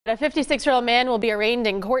A 56-year-old man will be arraigned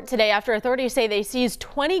in court today after authorities say they seized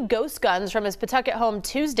 20 ghost guns from his Pawtucket home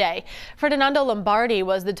Tuesday. Ferdinando Lombardi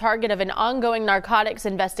was the target of an ongoing narcotics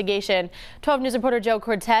investigation. 12 News reporter Joe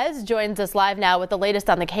Cortez joins us live now with the latest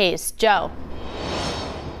on the case. Joe.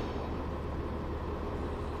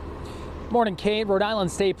 Morning, Kate. Rhode Island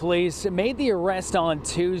State Police made the arrest on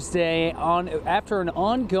Tuesday after an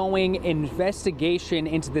ongoing investigation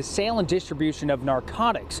into the sale and distribution of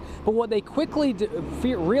narcotics. But what they quickly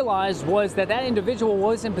realized was that individual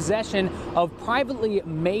was in possession of privately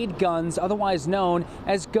made guns, otherwise known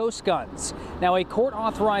as ghost guns. Now, a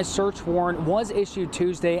court-authorized search warrant was issued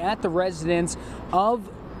Tuesday at the residence of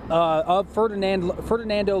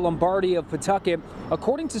Ferdinando Lombardi of Pawtucket.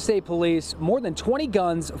 According to state police, more than 20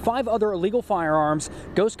 guns, 5 other illegal firearms,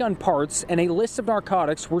 ghost gun parts, and a list of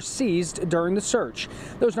narcotics were seized during the search.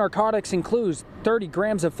 Those narcotics include 30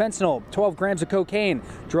 grams of fentanyl, 12 grams of cocaine,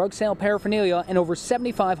 drug sale paraphernalia, and over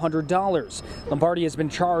 $7,500. Lombardi has been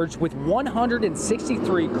charged with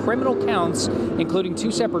 163 criminal counts, including 2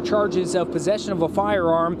 separate charges of possession of a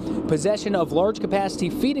firearm, possession of large capacity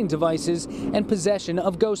feeding devices, and possession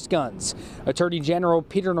of ghost guns. Attorney General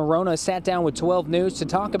Peter Nerona sat down with 12 News to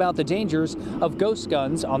talk about the dangers of ghost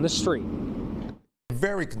guns on the street.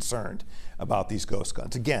 Very concerned about these ghost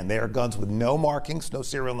guns. Again, they are guns with no markings, no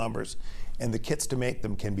serial numbers, and the kits to make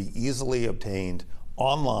them can be easily obtained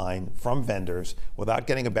online from vendors without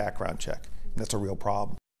getting a background check. And that's a real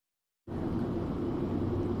problem.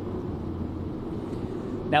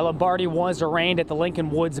 Now, Lombardi was arraigned at the Lincoln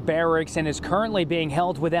Woods Barracks and is currently being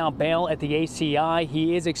held without bail at the ACI.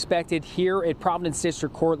 He is expected here at Providence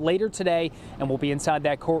District Court later today and will be inside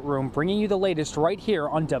that courtroom, bringing you the latest right here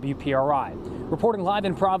on WPRI. Reporting live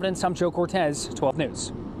in Providence, I'm Joe Cortez, 12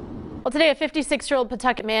 News. Well, today a 56-year-old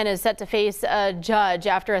Pawtucket man is set to face a judge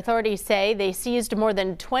after authorities say they seized more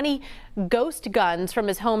than 20 ghost guns from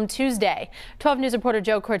his home Tuesday. 12 News reporter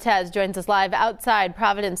Joe Cortez joins us live outside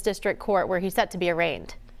Providence District Court, where he's set to be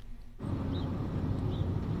arraigned.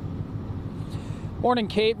 Morning,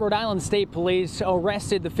 Kate. Rhode Island State Police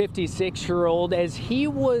arrested the 56-year-old as he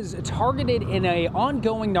was targeted in an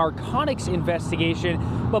ongoing narcotics investigation,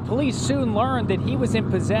 but police soon learned that he was in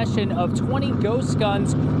possession of 20 ghost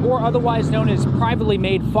guns, or otherwise known as privately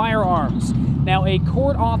made firearms. Now, a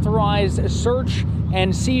court-authorized search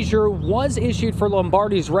and seizure was issued for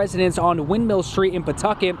Lombardi's residence on Windmill Street in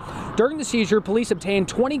Pawtucket. During the seizure, police obtained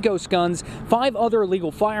 20 ghost guns, 5 other illegal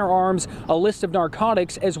firearms, a list of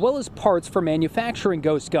narcotics, as well as parts for manufacturing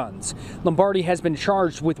ghost guns. Lombardi has been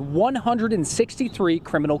charged with 163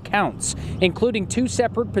 criminal counts, including 2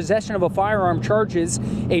 separate possession of a firearm charges,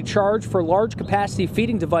 a charge for large capacity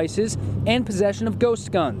feeding devices, and possession of ghost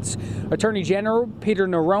guns. Attorney General Peter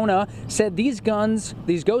Nerona said these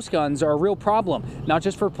ghost guns are a real problem, not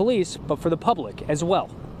just for police, but for the public as well.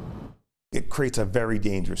 It creates a very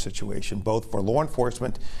dangerous situation, both for law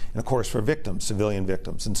enforcement and, of course, for victims, civilian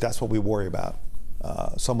victims. And that's what we worry about.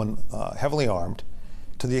 Someone heavily armed,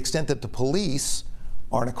 to the extent that the police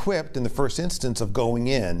aren't equipped in the first instance of going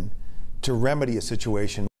in to remedy a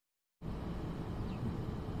situation.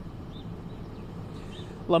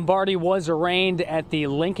 Lombardi was arraigned at the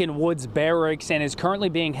Lincoln Woods Barracks and is currently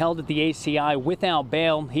being held at the ACI without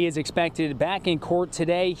bail. He is expected back in court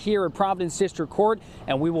today here at Providence District Court,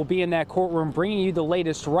 and we will be in that courtroom bringing you the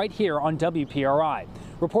latest right here on WPRI.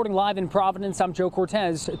 Reporting live in Providence, I'm Joe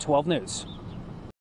Cortez, 12 News.